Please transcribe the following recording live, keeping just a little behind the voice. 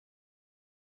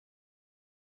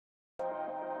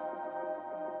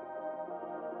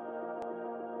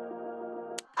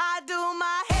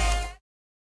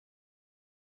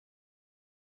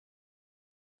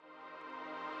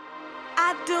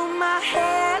my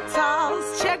hair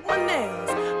toss, check my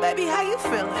nails. Baby, how you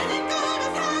feeling?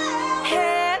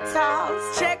 Hair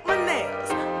toss, check my nails.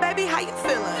 Baby, how you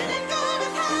feeling?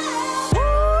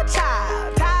 Woo,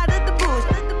 child, tired of the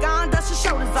bullshit. Gone, dust your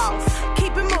shoulders off.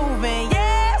 Keep it moving,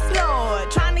 yes, Lord.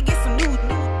 Trying to get some new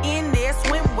in there,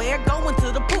 swimwear, going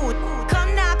to the pool.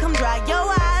 Come now, come dry your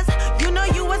eyes. You know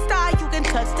you a star, you can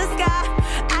touch the sky.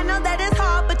 I know that it's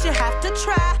hard, but you have to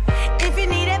try. If you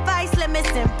need advice, let me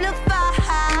simplify.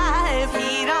 If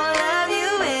he don't love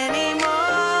you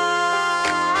anymore,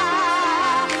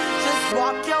 just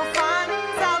walk your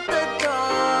findings out the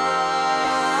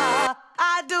door.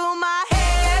 I do my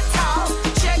hair talk,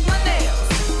 check my nails.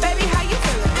 Baby, how you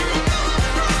feeling?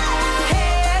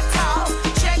 Hair talk,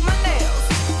 check my nails.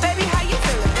 Baby, how you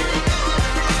feeling?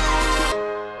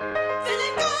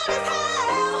 Feeling good as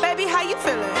hell. Baby, how you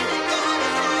feeling?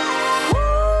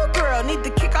 Woo, girl, need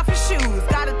to kick off your shoes.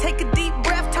 Gotta take a deep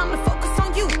breath, time to focus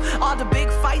on you. All the big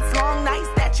fights, long nights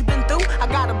that you've been through. I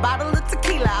got a bottle of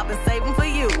tequila I've been saving for